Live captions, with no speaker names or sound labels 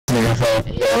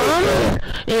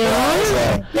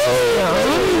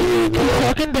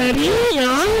Fucking daddy,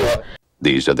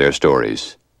 These are their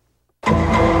stories.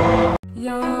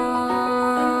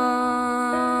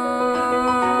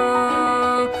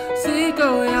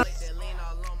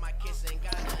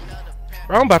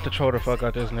 Bro, I'm about to troll the fuck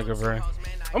out this nigga, bro.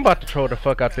 I'm about to troll the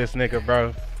fuck out this nigga,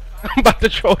 bro. I'm about to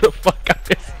troll the fuck out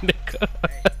this nigga.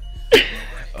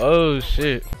 Oh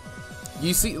shit.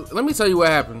 You see, let me tell you what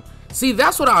happened. See,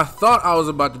 that's what I thought I was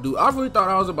about to do. I really thought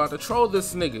I was about to troll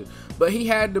this nigga, but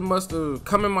he must have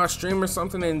come in my stream or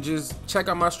something and just check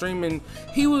out my stream, and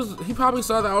he probably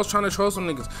saw that I was trying to troll some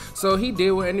niggas. So he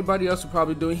did what anybody else would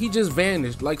probably do. He just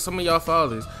vanished like some of y'all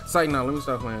fathers. It's like, nah, let me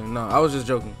stop playing. Nah, I was just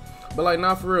joking. But like,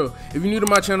 nah, for real. If you're new to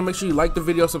my channel, make sure you like the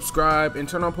video, subscribe, and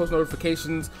turn on post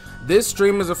notifications. This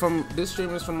stream is from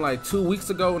like 2 weeks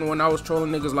ago, and when I was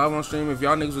trolling niggas live on stream. If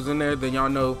y'all niggas was in there, then y'all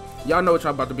know what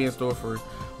y'all about to be in store for.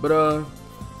 But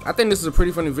I think this is a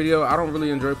pretty funny video. I don't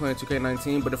really enjoy playing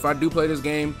 2K19, but if I do play this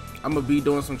game, I'm gonna be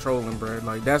doing some trolling, bro.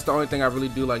 Like, that's the only thing I really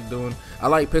do like doing. I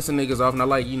like pissing niggas off, and I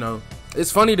like, you know,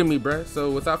 it's funny to me, bro.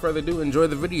 So without further ado, enjoy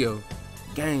the video,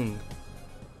 gang.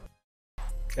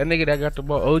 That nigga that got the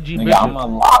ball, OG nigga, I'm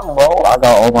unlocked, bro. I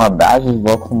got all my badges,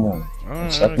 bro. Come on.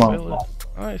 Check my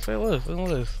Alright, say less.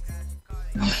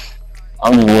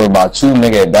 I'm just worried about you,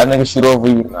 nigga. If that nigga shoot over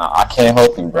you, nah, I can't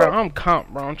help you, bro. Bro, I'm comp,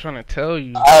 bro. I'm trying to tell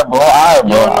you. Alright,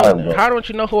 bro. How don't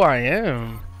you know who I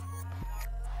am?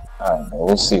 Alright, bro.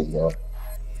 We'll see, bro.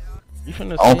 You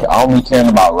finna I don't be caring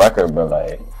about record, but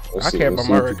like, I care about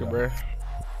my record, bro.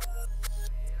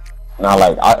 Nah,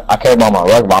 like, I care about my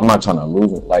record, but I'm not trying to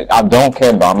lose it. Like, I don't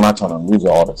care, but I'm not trying to lose it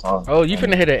all the time. Oh, you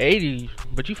finna hit an 80,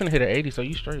 but you finna hit an 80, so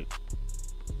you straight.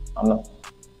 I know.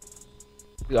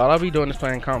 All I be doing is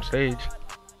playing comp stage.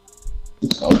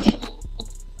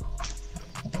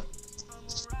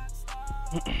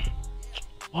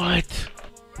 What?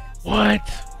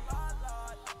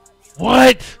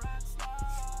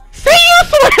 Say you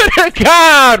swear to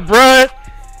God, bruh.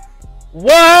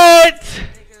 What?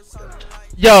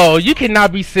 Yo, you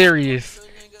cannot be serious.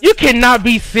 You cannot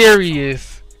be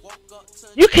serious.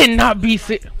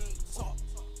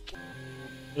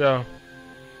 Yo.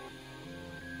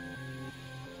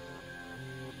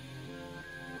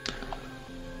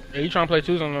 Hey, you trying to play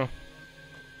twos or no?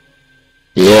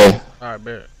 Yeah. Alright,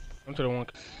 bet. I'm to the one.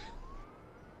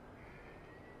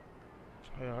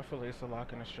 Yeah, I feel like it's a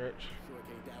lock in the stretch.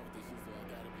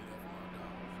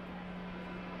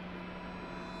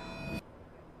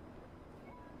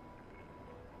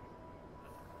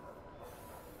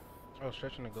 Oh,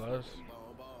 stretching the gloves.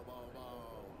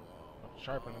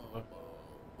 Sharpening the glove.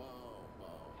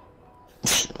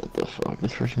 What the fuck?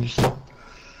 This person just...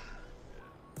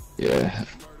 Yeah.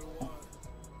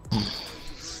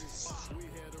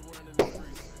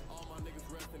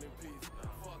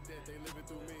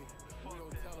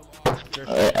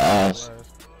 They asked.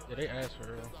 Yeah, they asked for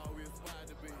real.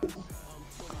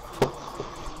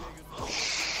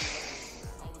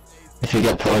 If you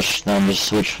get pushed, then just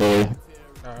switch fully. Alright,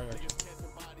 I got you.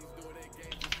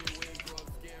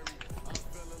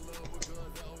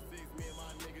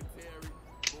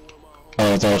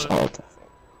 Oh, that was alt.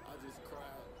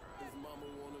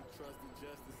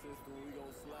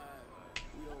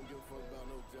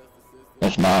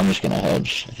 If not, I'm just gonna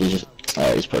hedge. If he's just...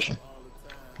 Alright, he's pushing.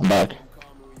 I'm back.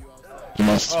 He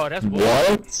must... Oh, that's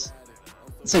what?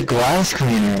 It's a glass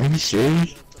cleaner, are you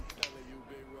serious?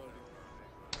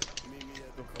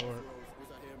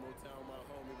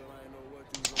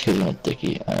 He's no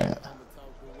dicky, alright.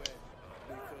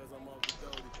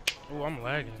 Oh, I'm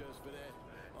lagging.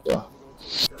 Yeah.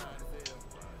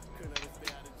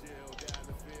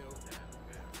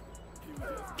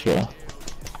 Yeah.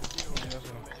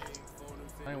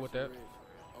 I ain't with that.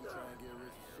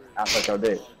 I fuck your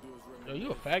dick. Yo,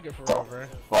 you a faggot for real, bro.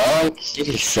 Fuck, you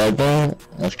just said that?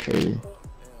 That's crazy.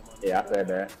 Yeah, I said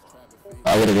that.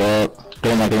 I gotta go up.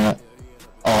 Doing that.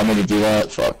 Oh, I need to do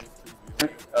that? Fuck.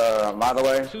 By the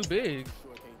way. Too big.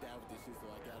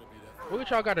 What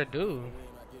y'all gotta do?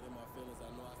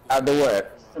 I do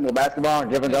what? Simple basketball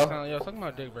and give and go? Yo, suck my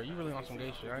dick, bro. You really on some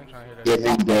gay shit. I ain't trying to hear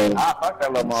Yeah, that. big I fuck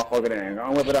that little motherfucker then. Go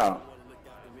and whip it out.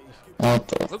 What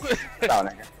the? Look Whip it out,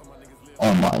 nigga.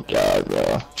 Oh my god,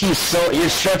 bro. He's so, your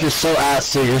stretch is so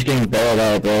ass too. You're just getting bailed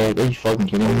out, bro. Are you fucking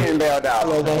kidding me? Getting bailed out.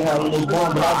 Look. Hold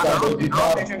on.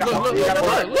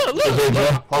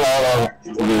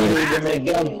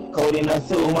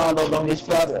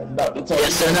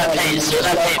 Yes, sir, that pays,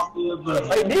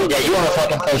 Yeah, you wanna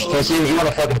fucking push pussy? You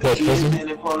wanna fucking push pussy?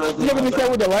 You never been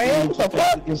said with the land? What the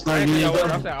fuck? Actually, I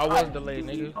said I was delayed,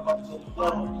 nigga.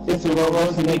 This is what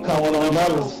Rose and they call one of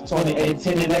those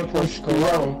 2018 and that push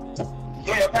Corona.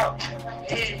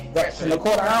 That's in the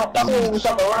quarter out. Oh,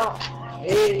 something around.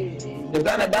 Hey, the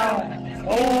gun down.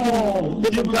 Oh,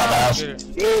 different down.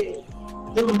 Yeah.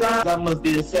 That must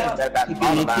be the set.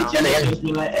 Just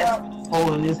be like,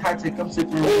 holding this hot chick, I'm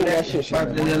sipping with that shit.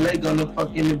 Fucking the leg on the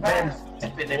fucking advance.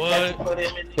 What? What are you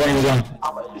doing?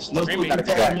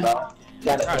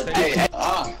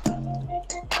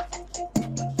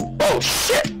 Oh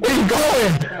shit! Where you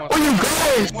going? Where you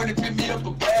going? When it picked me up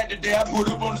a bad today, I put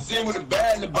up on the scene with a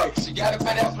bad in the back. She got a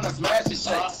fat ass when I smash the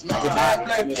shake. Smash the bad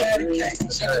black patty cake.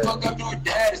 Shut the fuck up, do what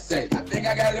daddy say. I think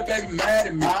I got a baby mad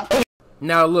at me.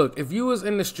 Now look, if you was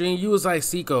in the stream, you was like,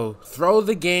 Seiko, throw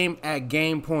the game at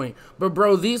game point. But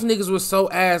bro, these niggas was so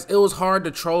ass, it was hard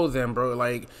to troll them, bro.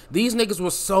 Like, these niggas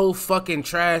was so fucking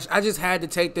trash. I just had to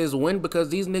take this win because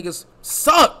these niggas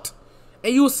sucked.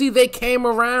 And you will see they came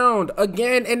around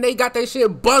again and they got their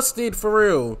shit busted for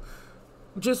real.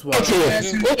 Just watch. Look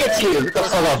at you. Get the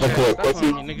fuck off the court.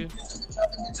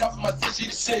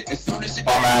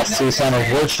 Bum ass 2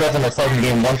 centers. Worst stuff in the fucking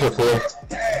game 1 for 4.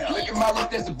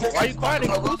 Why you quiet,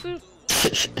 exclusive?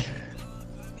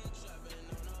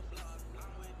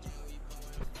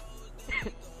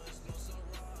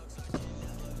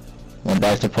 Went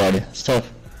back to party. It's tough.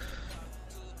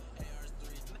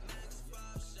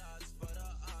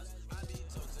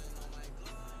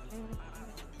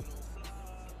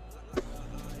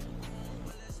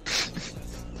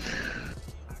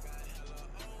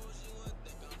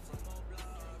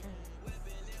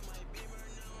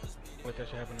 Wait, that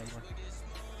should happen no more.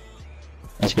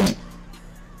 That's good.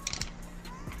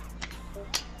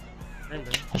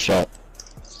 A shot.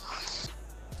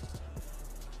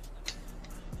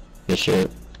 Good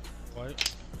shit.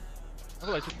 What? I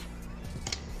feel like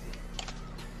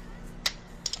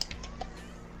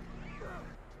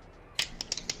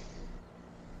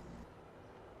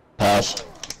Pass.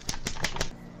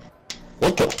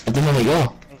 What the? It didn't let me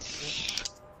go.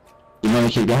 You want me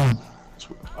to keep going?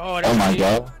 Oh my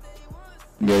god.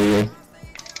 Yeah.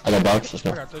 I got box, let's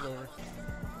go. I got take over.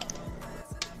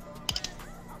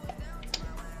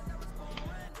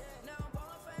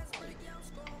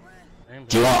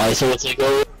 Do you want ISO to take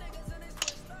over?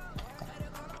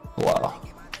 Wow.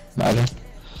 Imagine.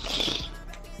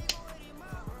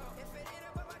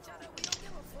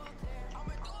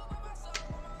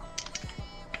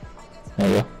 There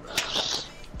you go.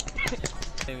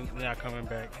 They're not coming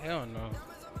back. Hell no.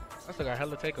 I still got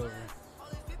hella takeover.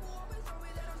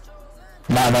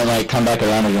 Nah, like come back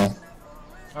around again.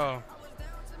 Oh.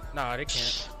 Nah, they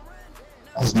can't.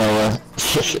 There's no way.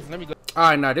 Let me go.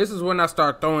 Alright, now this is when I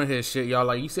start throwing his shit, y'all.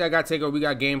 Like, you see I got takeover, we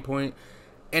got game point.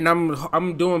 And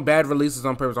I'm doing bad releases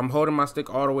on purpose. I'm holding my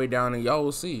stick all the way down and y'all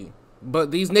will see.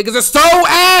 But these niggas are so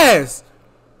ass!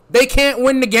 They can't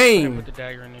win the game. Put the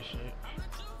dagger in this shit.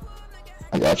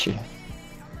 I got you.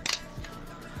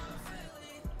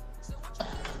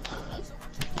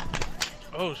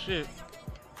 Oh shit.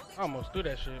 I almost threw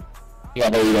that shit. You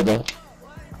got that.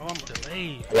 Oh, I'm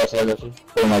delayed. I got you.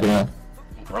 What am I doing?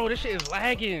 Bro, this shit is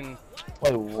lagging.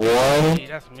 Wait, what? Gee,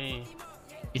 that's me.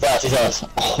 He's us.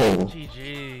 Oh.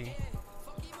 GG.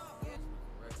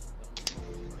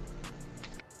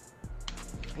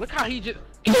 Look how he just...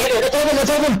 Yeah, that's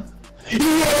open! Yeah!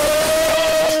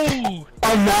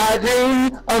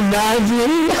 Imagine!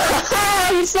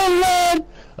 He's so mad!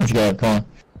 Let's go, come on.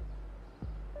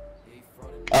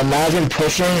 Imagine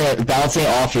pushing and bouncing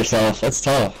off yourself. That's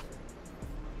tough.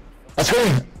 That's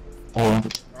great! Oh,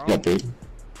 yeah, dude.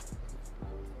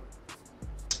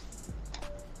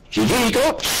 GG,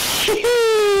 go!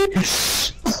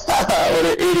 What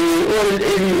an idiot! What an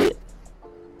idiot!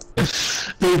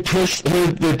 They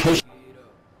pushed.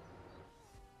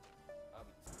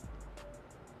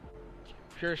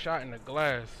 Pure shot in the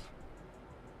glass.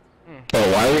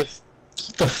 Oh, why was...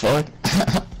 What the fuck?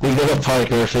 We go to Park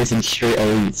and we're facing straight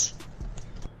elites.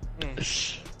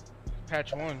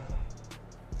 Patch 1.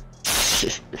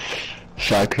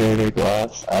 Shot creator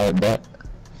glass, I bet.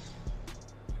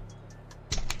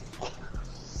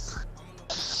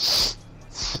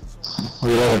 We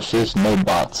don't have face no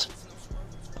bots.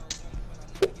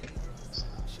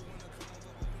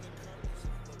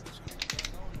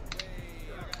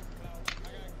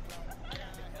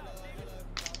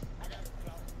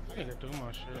 Nigga do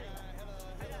my shit.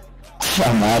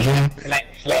 Imagine. Do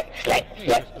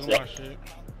my shit.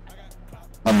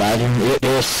 Imagine.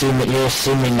 You're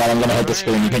assuming that I'm gonna hit the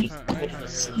screen. You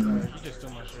just do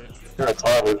my shit. You're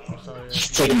retarded.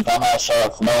 Just taking dumbass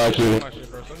shots. No IQ.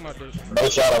 No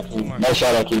shot IQ. No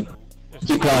shot IQ.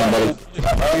 Keep crying, buddy. Keep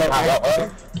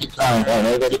crying,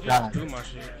 bro. Keep crying.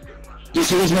 You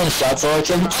see this man's shot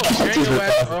selection? He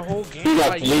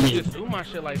got baited. Just do my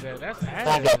shit like that. That's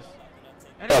ass.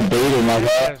 You got baited, my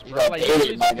guy. You got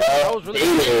baited, my guy.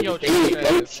 Baited. You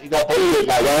got baited,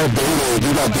 my guy. Baited.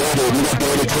 You got baited. You got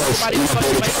baited close. You got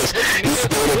baited close. You got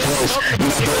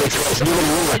baited close. You got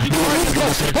baited close. You got baited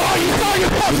close. Oh, you saw your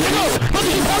fuck, nigga! What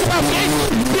are you talking about, bitch?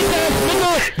 Bitch ass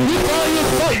nigga! You saw your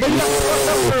fuck, but you got fucked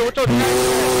up for with your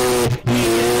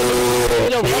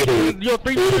yo,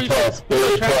 3 trash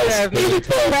ass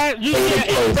nigga. You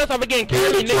get that's off again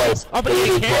carry nigga. Off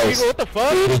again carry nigga. What the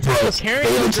fuck? I was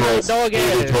carrying your dog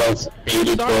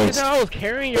ass. I was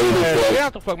carrying your ass. Get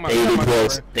out the fuck my shit.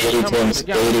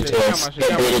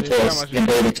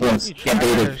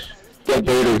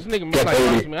 This nigga me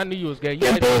like me. I knew you was gay.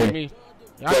 You like me.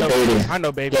 I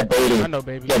know, baby. I know,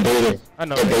 baby. I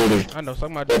know, baby. I know.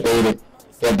 Suck my dick.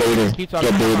 Keep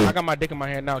talking. I got my dick in my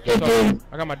hand now. Keep talking.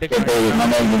 I got my dick in my hand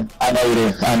now. I know you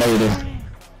did. I know you did.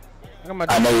 I got my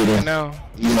dick in my hand now.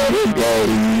 You know you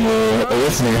did.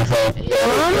 Listening, folks.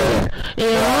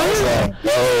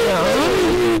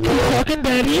 Fucking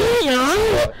daddy, oh yeah,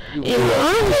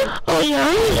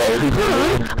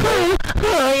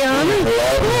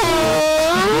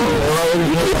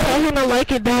 I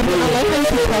like it, daddy. I like how you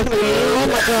keep talking to me. Oh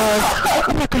my god.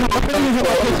 Oh my god, I'm gonna hit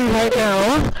my pussy right now.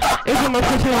 It's in my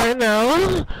pussy right now.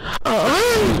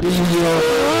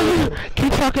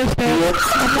 Keep talking, Steph.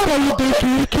 I'm gonna call you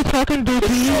Dookie. Keep talking,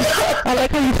 Dookie. I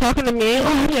like how you talking to me.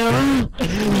 Oh yeah.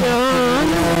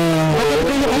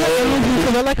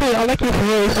 I like your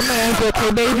voice. I'm gonna ask you,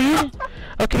 okay, baby?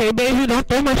 Okay, baby, don't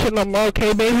throw my shit no more,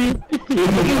 okay, baby?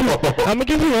 I'm gonna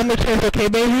give you one more chance, okay,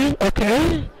 baby?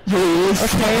 Okay? Okay,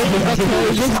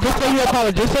 just say you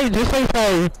apologize. Just say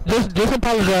sorry. Just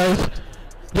apologize.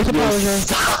 Just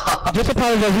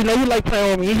apologize. You know you like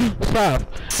playing with me. Stop.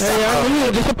 Hey, I know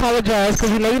you just apologize,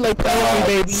 cause you know you like playing with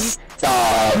me, baby.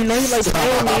 You know you like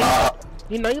playing with me.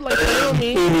 You know you like playing with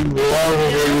me.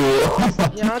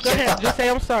 Yeah, go ahead. Just say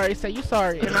I'm sorry. Say you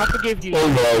sorry, and I'll forgive you. Oh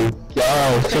my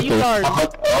god. Say you sorry.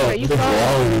 Say you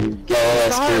sorry.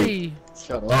 Sorry.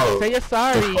 Say you're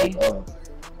sorry.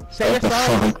 Say you're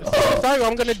sorry. Say you're sorry, or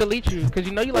I'm gonna delete you, cause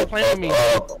you know you like playing with me.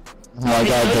 Oh my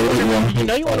god, you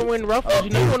know you wanna win Ruffles. You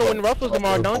know you wanna win Ruffles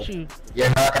tomorrow, don't you? You're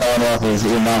not gonna win Ruffles.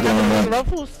 You're not gonna win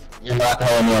Ruffles. You're not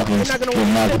gonna win Ruffles. You're not gonna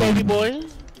win shit, baby boy.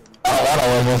 I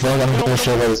don't win Ruffles. I'm gonna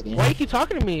show this game. Why you keep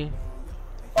talking to me?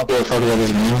 I'll be a fuck about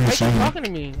this game. Why you keep talking to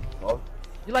me?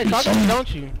 You like talking to me,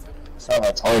 don't you? Sound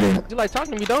retarded. You like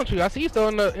talking to me, don't you? I see you still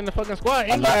in the fucking squad.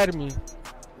 Ain't you mad at me?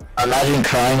 Imagine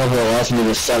crying over a loss and you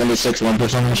were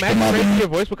 76-1%. Imagine raising your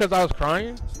voice because I was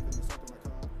crying.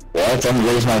 What? I'm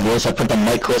raising my voice. I put the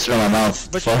mic closer to my mouth.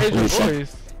 But you raised your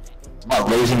voice. I'm not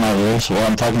raising my voice. Well,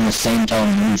 I'm talking the same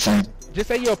tone you saying. Just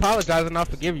say you apologize and I'll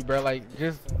forgive you, bro. Like,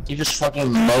 just... You just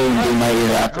fucking moaned in my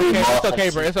ear after okay, it's okay,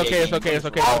 bro. It's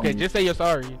okay. Just say you're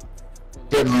sorry.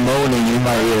 You're moaning in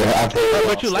my ear after...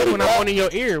 But you like when I'm moaning in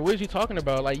your ear. What is you talking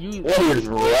about? Like, you... What is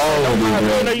wrong with you, bro?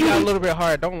 I know you got a little bit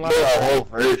hard. Don't lie. You're a whole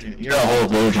virgin. You're a whole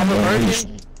virgin, I'm a bro.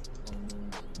 virgin?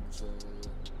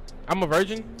 I'm a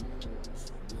virgin?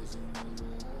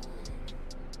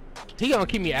 He gonna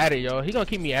keep me at it, yo. He gonna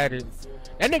keep me at it.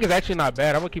 That nigga's actually not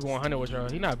bad. I'm gonna keep it 100 with y'all.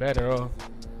 He not bad at all.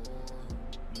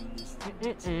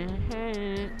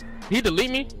 He delete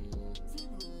me?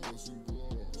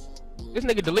 This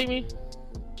nigga delete me?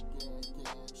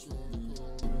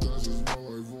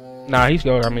 Nah, he's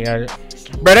gonna got me at it.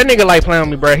 Bro, that nigga like playing with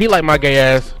me, bro. He like my gay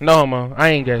ass. No homo. I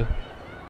ain't gay.